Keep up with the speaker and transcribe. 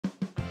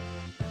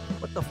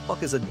What the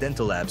fuck is a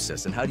dental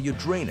abscess and how do you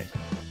drain it?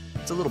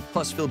 It's a little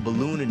pus-filled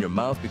balloon in your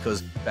mouth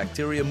because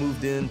bacteria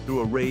moved in through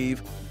a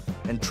rave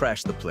and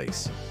trashed the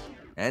place.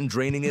 And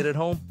draining it at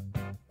home?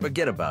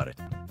 Forget about it.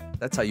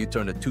 That's how you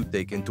turn a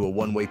toothache into a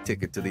one-way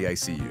ticket to the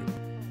ICU.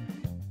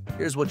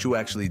 Here's what you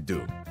actually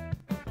do.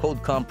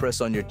 Cold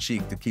compress on your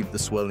cheek to keep the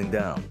swelling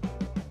down.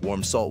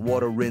 Warm salt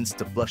water rinse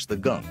to flush the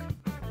gunk.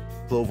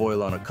 Clove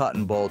oil on a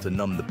cotton ball to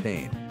numb the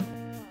pain.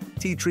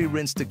 Tea tree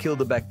rinse to kill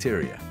the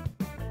bacteria.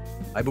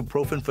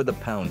 Ibuprofen for the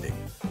pounding.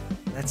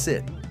 That's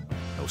it.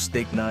 No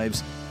steak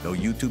knives, no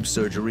YouTube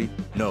surgery,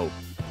 no.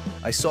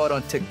 I saw it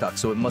on TikTok,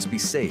 so it must be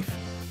safe.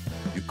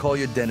 You call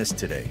your dentist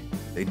today.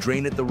 They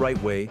drain it the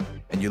right way,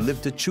 and you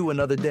live to chew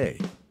another day.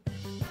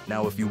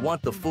 Now, if you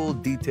want the full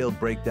detailed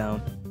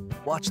breakdown,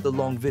 watch the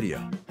long video.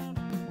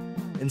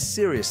 And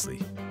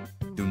seriously,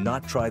 do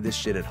not try this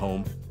shit at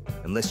home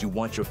unless you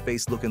want your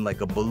face looking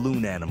like a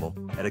balloon animal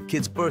at a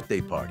kid's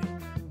birthday party.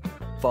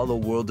 Follow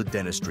World of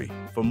Dentistry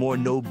for more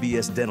no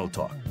BS dental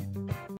talk.